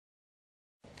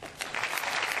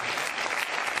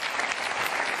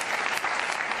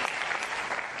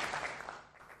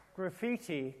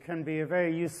graffiti can be a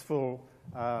very useful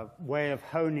way of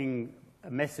honing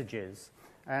messages.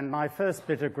 And my first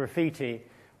bit of graffiti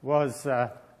was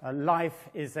life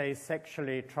is a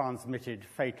sexually transmitted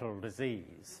fatal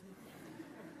disease.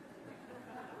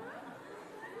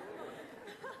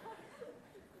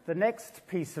 The next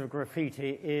piece of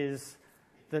graffiti is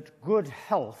that good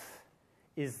health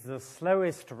is the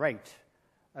slowest rate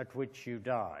at which you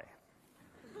die.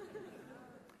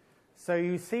 So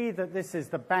you see that this is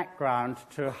the background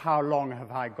to how long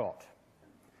have I got.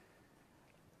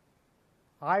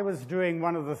 I was doing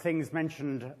one of the things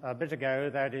mentioned a bit ago,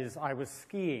 that is, I was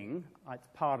skiing. It's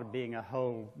part of being a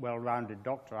whole, well-rounded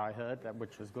doctor, I heard,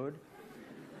 which was good.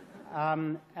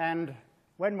 And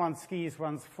when one skis,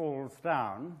 one falls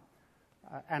down,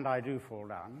 and I do fall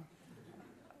down.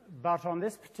 But on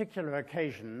this particular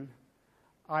occasion,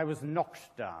 I was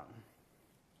knocked down.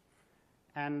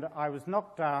 And I was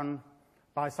knocked down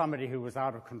by somebody who was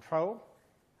out of control.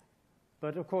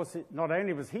 But of course, not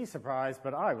only was he surprised,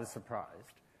 but I was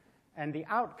surprised. And the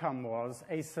outcome was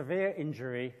a severe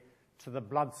injury to the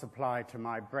blood supply to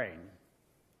my brain.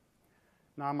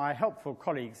 Now, my helpful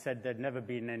colleague said there'd never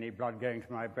been any blood going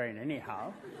to my brain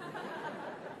anyhow.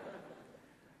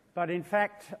 But in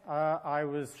fact, I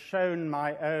was shown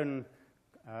my own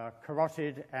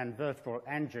carotid and vertebral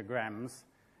angiograms,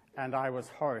 and I was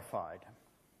horrified.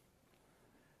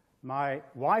 My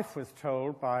wife was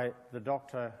told by the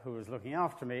doctor who was looking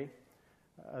after me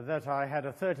that I had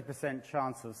a 30%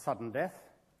 chance of sudden death,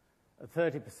 a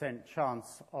 30%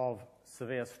 chance of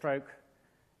severe stroke,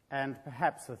 and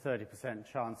perhaps a 30%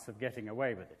 chance of getting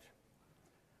away with it.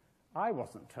 I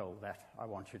wasn't told that, I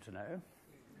want you to know.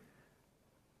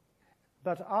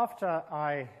 But after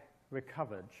I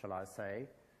recovered, shall I say,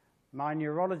 my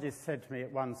neurologist said to me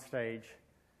at one stage,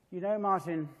 "You know,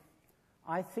 Martin,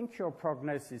 I think your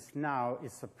prognosis now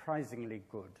is surprisingly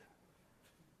good."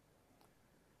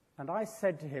 And I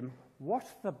said to him, "What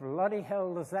the bloody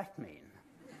hell does that mean?"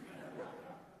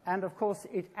 And of course,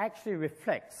 it actually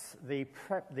reflects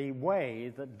the way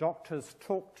that doctors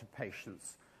talk to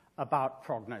patients about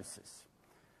prognosis.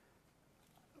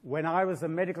 When I was a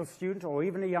medical student or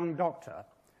even a young doctor,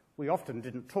 we often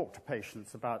didn't talk to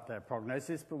patients about their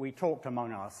prognosis, but we talked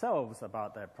among ourselves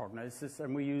about their prognosis,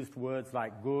 and we used words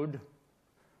like good,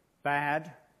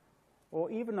 bad,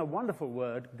 or even a wonderful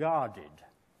word, guarded.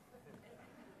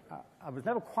 I was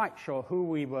never quite sure who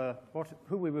we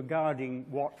were guarding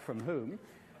what from whom,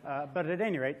 but at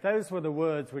any rate, those were the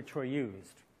words which were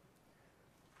used.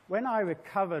 When I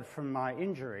recovered from my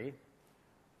injury,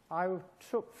 I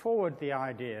took forward the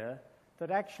idea that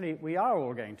actually we are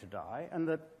all going to die, and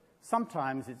that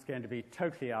sometimes it's going to be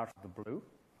totally out of the blue,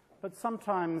 but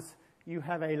sometimes you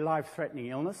have a life-threatening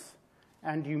illness,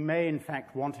 and you may in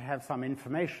fact want to have some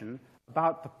information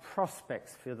about the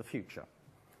prospects for the future.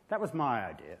 That was my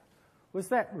idea. Was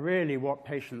that really what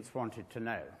patients wanted to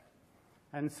know?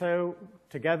 And so,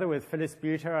 together with Phyllis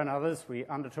Buter and others, we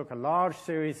undertook a large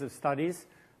series of studies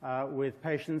with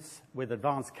patients with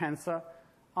advanced cancer,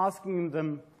 asking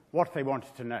them what they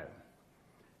wanted to know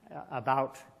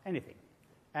about anything.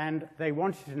 And they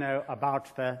wanted to know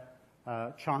about their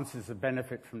chances of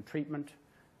benefit from treatment.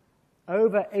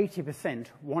 Over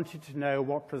 80% wanted to know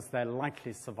what was their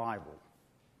likely survival.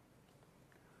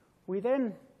 We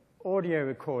then audio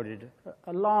recorded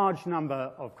a large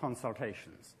number of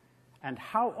consultations. And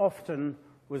how often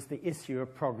was the issue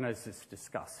of prognosis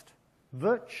discussed?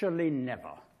 Virtually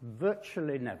never.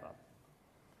 Virtually never.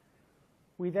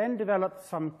 We then developed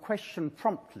some question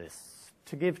prompt lists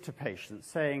to give to patients,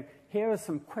 saying, here are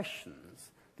some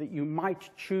questions that you might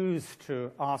choose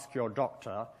to ask your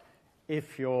doctor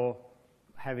if you're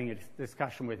having a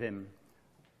discussion with him.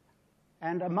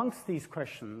 And amongst these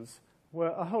questions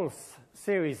were a whole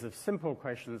series of simple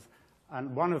questions,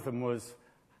 and one of them was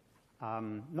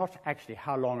not actually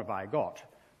how long have I got,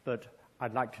 but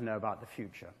I'd like to know about the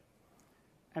future.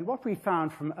 And what we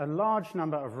found from a large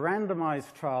number of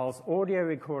randomized trials, audio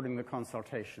recording the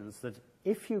consultations, that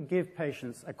if you give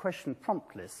patients a question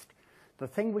prompt list, the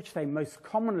thing which they most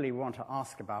commonly want to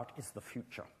ask about is the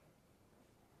future.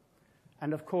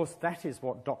 And of course, that is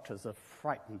what doctors are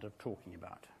frightened of talking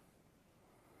about.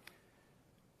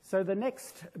 So the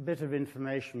next bit of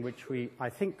information which I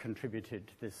think contributed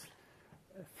to this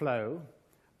flow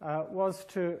was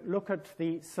to look at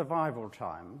the survival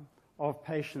time of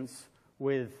patients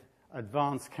with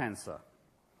advanced cancer.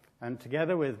 And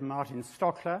together with Martin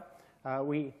Stockler,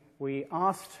 we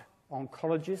asked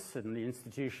oncologists in the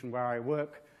institution where I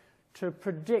work to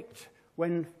predict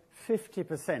when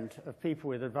 50% of people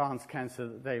with advanced cancer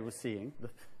that they were seeing,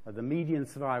 the median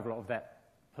survival of that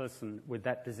person with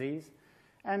that disease,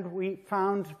 And we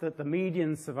found that the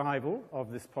median survival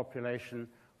of this population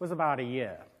was about a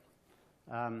year.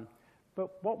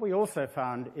 But what we also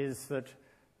found is that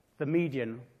the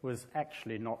median was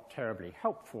actually not terribly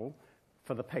helpful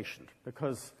for the patient,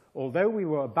 because although we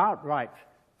were about right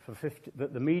for 50,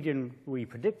 that the median we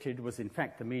predicted was in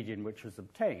fact the median which was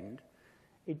obtained,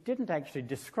 it didn't actually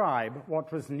describe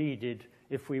what was needed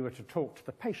if we were to talk to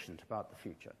the patient about the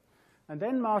future. And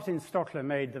then Martin Stockler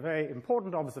made the very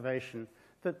important observation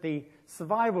that the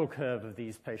survival curve of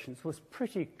these patients was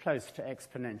pretty close to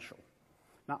exponential.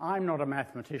 Now, I'm not a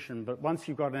mathematician, but once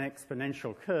you've got an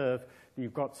exponential curve,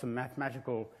 you've got some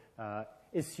mathematical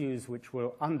issues which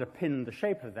will underpin the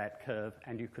shape of that curve,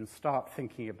 and you can start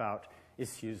thinking about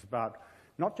issues about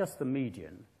not just the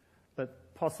median,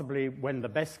 but possibly when the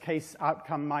best case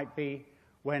outcome might be,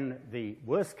 when the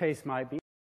worst case might be,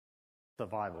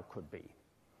 survival could be.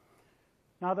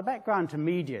 Now, the background to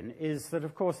median is that,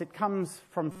 of course, it comes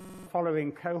from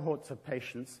following cohorts of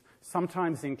patients,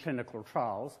 sometimes in clinical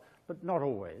trials, but not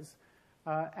always.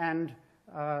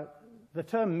 The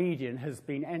term median has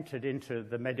been entered into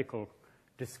the medical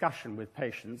discussion with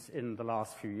patients in the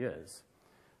last few years.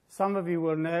 Some of you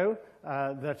will know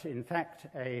that, in fact,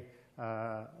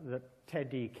 that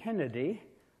Teddy Kennedy,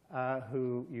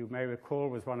 who you may recall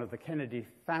was one of the Kennedy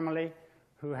family,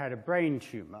 who had a brain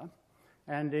tumor,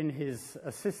 and in his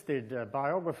assisted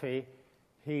biography,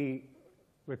 he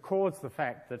records the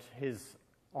fact that his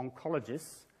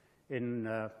oncologists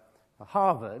in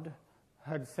Harvard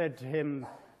had said to him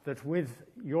that with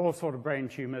your sort of brain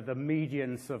tumor, the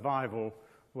median survival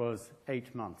was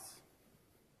 8 months.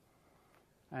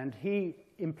 And he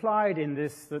implied in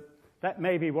this that that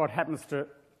may be what happens to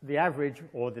the average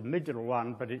or the middle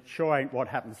one, but it sure ain't what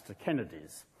happens to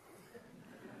Kennedy's.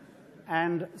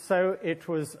 And so it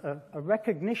was a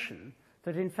recognition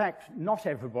that, in fact, not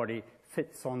everybody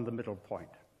fits on the middle point.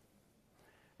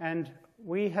 And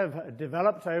we have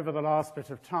developed over the last bit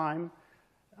of time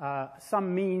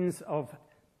some means of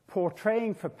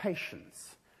portraying for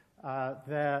patients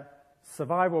their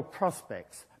survival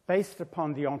prospects based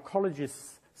upon the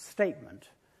oncologist's statement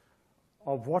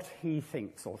of what he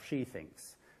thinks or she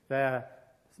thinks their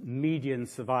median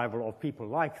survival of people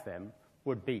like them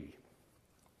would be.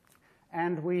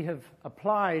 And we have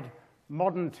applied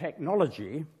modern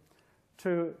technology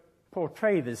to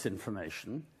portray this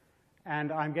information,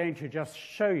 and I'm going to just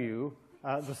show you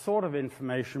the sort of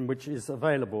information which is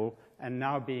available and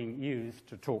now being used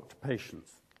to talk to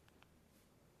patients.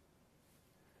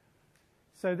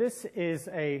 So this is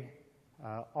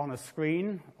on a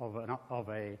screen of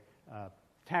a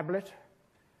tablet,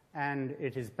 and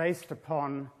it is based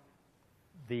upon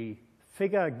the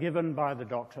figure given by the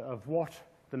doctor of what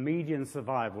the median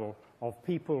survival of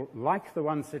people like the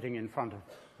one sitting in front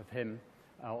of him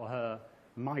or her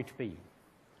might be.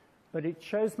 But it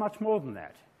shows much more than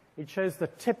that. It shows the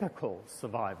typical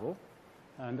survival,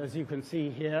 and as you can see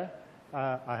here,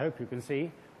 I hope you can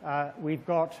see, we've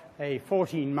got a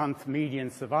 14-month median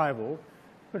survival,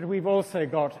 but we've also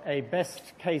got a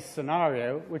best-case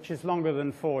scenario, which is longer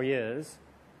than 4 years,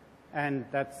 and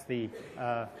that's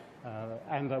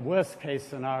and the worst-case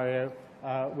scenario,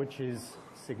 which is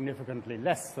significantly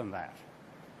less than that.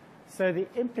 So the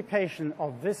implication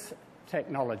of this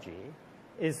technology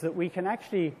is that we can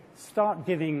actually start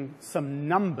giving some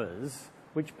numbers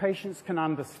which patients can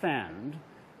understand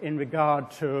in regard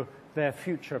to their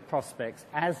future prospects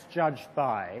as judged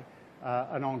by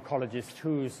an oncologist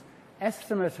whose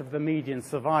estimate of the median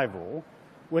survival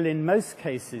will in most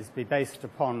cases be based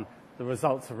upon the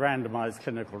results of randomized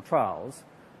clinical trials.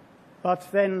 But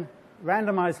then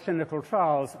randomized clinical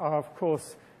trials are, of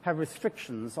course, have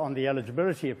restrictions on the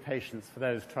eligibility of patients for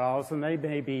those trials, and they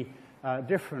may be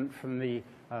different from the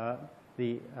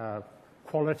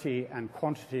quality and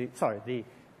quantity, the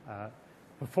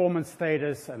performance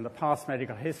status and the past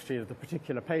medical history of the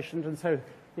particular patient, and so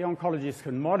the oncologist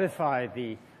can modify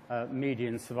the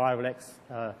median survival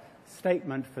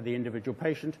statement for the individual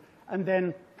patient and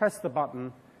then press the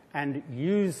button and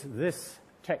use this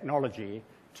technology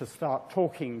to start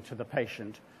talking to the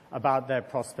patient about their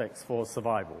prospects for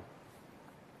survival.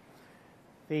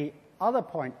 The other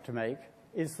point to make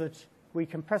is that we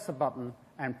can press a button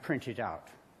and print it out.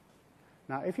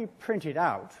 Now, if you print it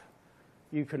out,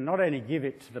 you can not only give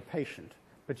it to the patient,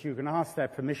 but you can ask their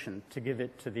permission to give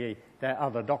it to their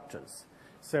other doctors.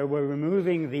 So we're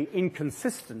removing the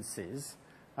inconsistencies,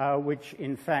 which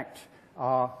in fact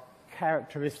are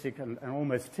characteristic and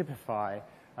almost typify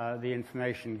the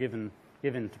information given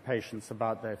to patients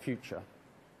about their future.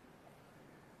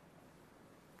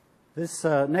 This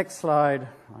next slide,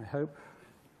 I hope,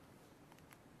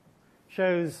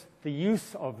 shows the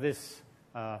use of this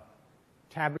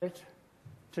tablet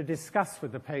to discuss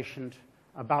with the patient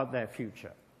about their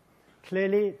future.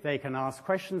 Clearly, they can ask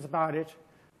questions about it,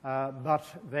 but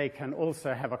they can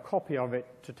also have a copy of it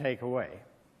to take away.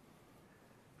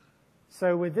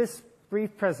 So with this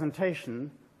brief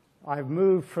presentation, I've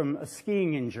moved from a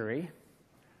skiing injury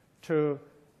to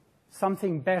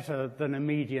something better than a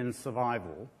median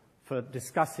survival for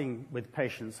discussing with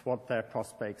patients what their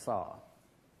prospects are.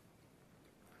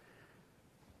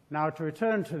 Now, to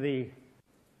return to the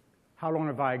how long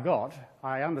have I got,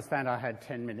 I understand I had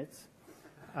 10 minutes.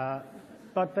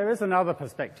 But there is another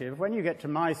perspective. When you get to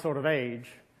my sort of age,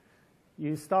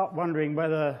 you start wondering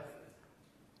whether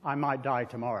I might die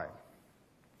tomorrow.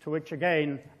 To which,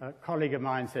 again, a colleague of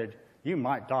mine said, "You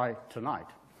might die tonight."